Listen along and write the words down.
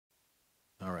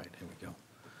All right, here we go.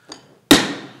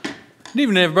 Good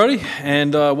evening, everybody,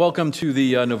 and welcome to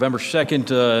the November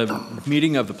 2nd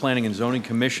meeting of the Planning and Zoning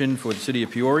Commission for the City of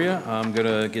Peoria. I'm going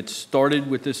to get started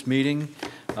with this meeting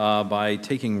by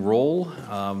taking roll.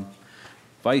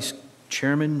 Vice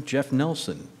Chairman Jeff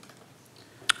Nelson.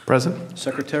 Present.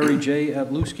 Secretary Jay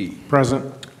Abluski.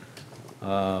 Present.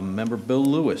 Member Bill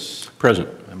Lewis.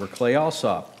 Present. Member Clay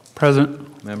Alsop.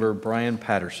 Present. Member Brian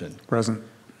Patterson. Present.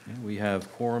 Okay, we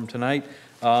have quorum tonight.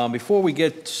 Before we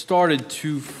get started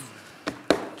too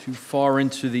far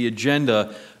into the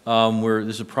agenda, where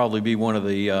this will probably be one of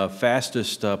the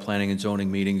fastest planning and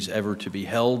zoning meetings ever to be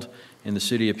held in the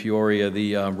city of Peoria.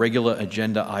 The regular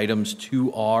agenda items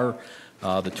 2R,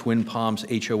 the Twin Palms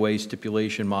HOA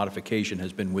stipulation modification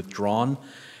has been withdrawn,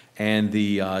 and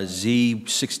the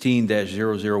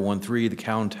Z16-0013, the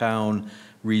Cowtown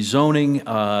rezoning,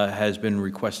 has been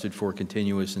requested for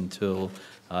continuous until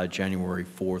January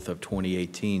 4th of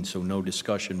 2018, so no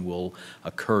discussion will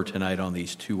occur tonight on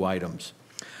these two items.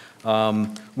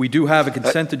 We do have a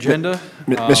consent agenda.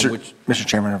 Mr.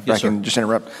 Chairman, if Yes, I can just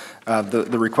interrupt,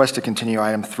 the request to continue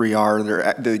item 3R,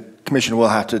 the commission will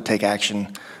have to take action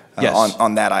Yes.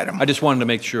 on that item. I just wanted to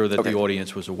make sure that Okay. the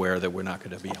audience was aware that we're not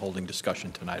going to be holding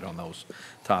discussion tonight on those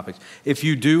topics. If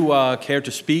you do care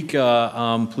to speak,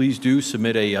 please do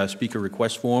submit a speaker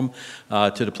request form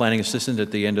to the planning assistant at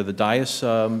the end of the dais,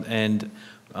 and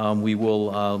we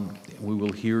will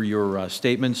hear your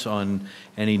statements on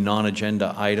any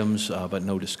non-agenda items, but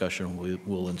no discussion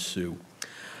will ensue.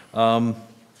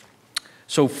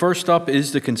 So first up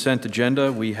is the consent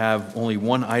agenda. We have only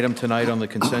one item tonight on the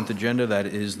consent agenda, that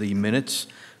is the minutes.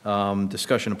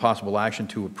 Discussion of possible action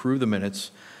to approve the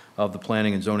minutes of the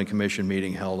Planning and Zoning Commission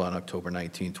meeting held on October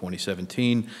 19,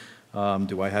 2017.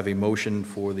 Do I have a motion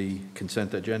for the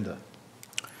consent agenda?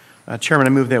 Chairman, I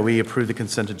move that we approve the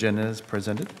consent agenda as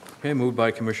presented. Okay, moved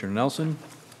by Commissioner Nelson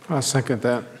I'll second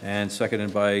that. and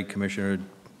seconded by Commissioner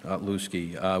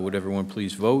Lusky. Would everyone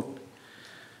please vote?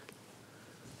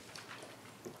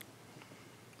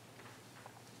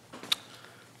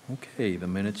 Okay, the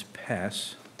minutes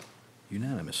pass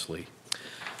unanimously.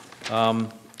 So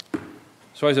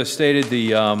as I stated,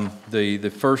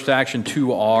 the first action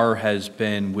 2R has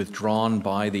been withdrawn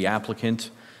by the applicant.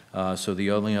 So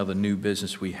the only other new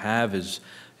business we have is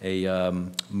a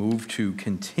move to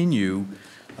continue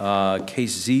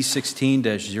case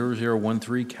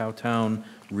Z16-0013 Cowtown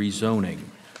rezoning.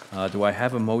 Do I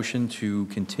have a motion to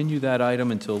continue that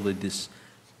item until the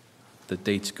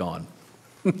date's gone?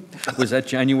 Was that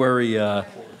January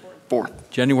 4th.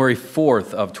 January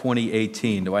 4th of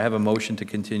 2018. Do I have a motion to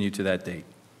continue to that date?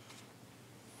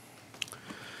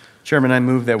 Chairman, I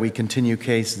move that we continue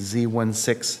case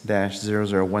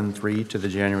Z16-0013 to the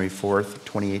January 4th,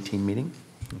 2018 meeting.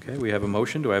 Okay, we have a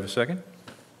motion. Do I have a second?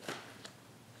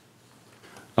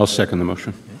 I'll second the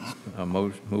motion.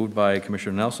 Moved by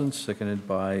Commissioner Nelson, seconded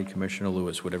by Commissioner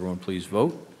Lewis. Would everyone please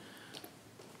vote?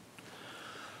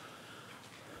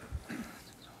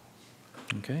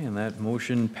 Okay, and that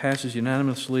motion passes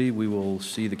unanimously. We will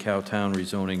see the Cowtown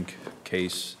rezoning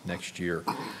case next year.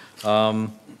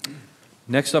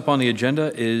 Next up on the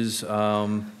agenda is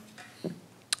call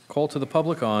to the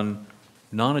public on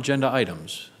non-agenda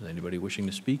items. Is anybody wishing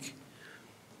to speak?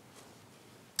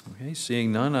 Okay,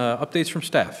 seeing none. Updates from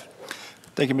staff.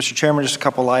 Thank you, Mr. Chairman. Just a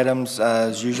couple items.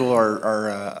 As usual,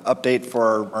 our update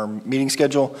for our meeting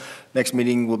schedule. Next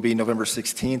meeting will be November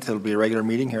 16th. It'll be a regular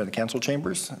meeting here in the council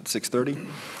chambers at 6:30.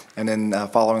 And then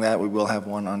following that, we will have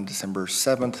one on December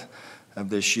 7th of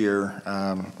this year.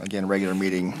 Again, regular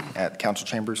meeting at council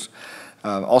chambers.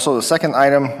 Also, the second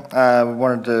item we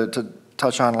wanted to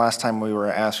touch on last time we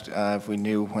were asked if we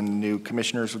knew when the new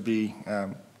commissioners would be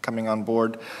coming on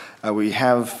board. We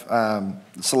have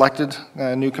selected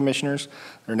new commissioners.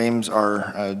 Their names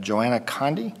are Joanna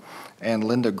Condi and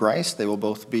Linda Grice. They will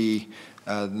both be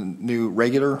the new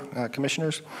regular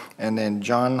commissioners. And then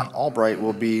John Albright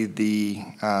will be the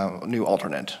new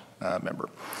alternate member.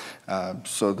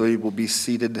 So they will be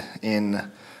seated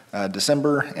in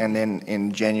December and then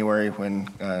in January when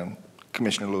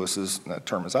Commissioner Lewis's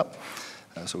term is up.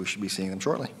 So we should be seeing them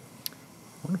shortly.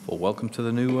 Wonderful. Welcome to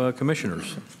the new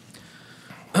commissioners.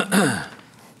 Let's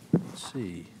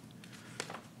see.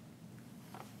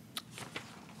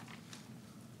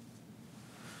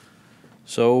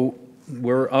 So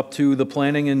we're up to the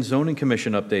Planning and Zoning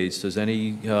Commission updates. Does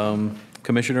any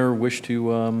commissioner wish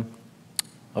to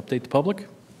update the public?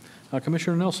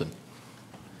 Commissioner Nelson.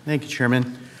 Thank you,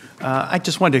 Chairman. I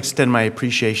just wanted to extend my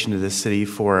appreciation to this city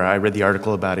for, I read the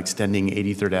article about extending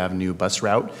 83rd Avenue bus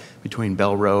route between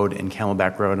Bell Road and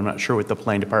Camelback Road. I'm not sure what the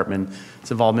planning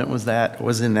department's involvement was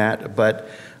in that, but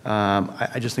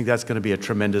I just think that's going to be a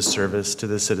tremendous service to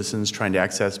the citizens trying to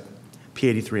access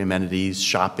P83 amenities,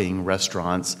 shopping,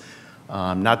 restaurants,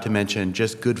 not to mention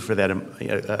just good for that,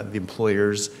 the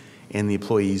employers and the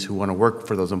employees who want to work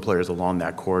for those employers along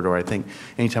that corridor. I think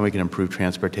anytime we can improve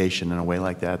transportation in a way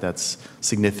like that, that's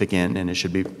significant and it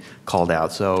should be called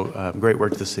out. So great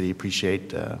work to the city.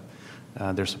 Appreciate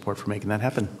their support for making that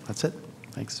happen. That's it.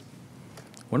 Thanks.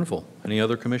 Wonderful. Any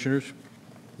other commissioners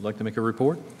would like to make a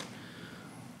report?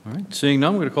 All right, seeing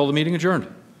none, we're going to call the meeting adjourned.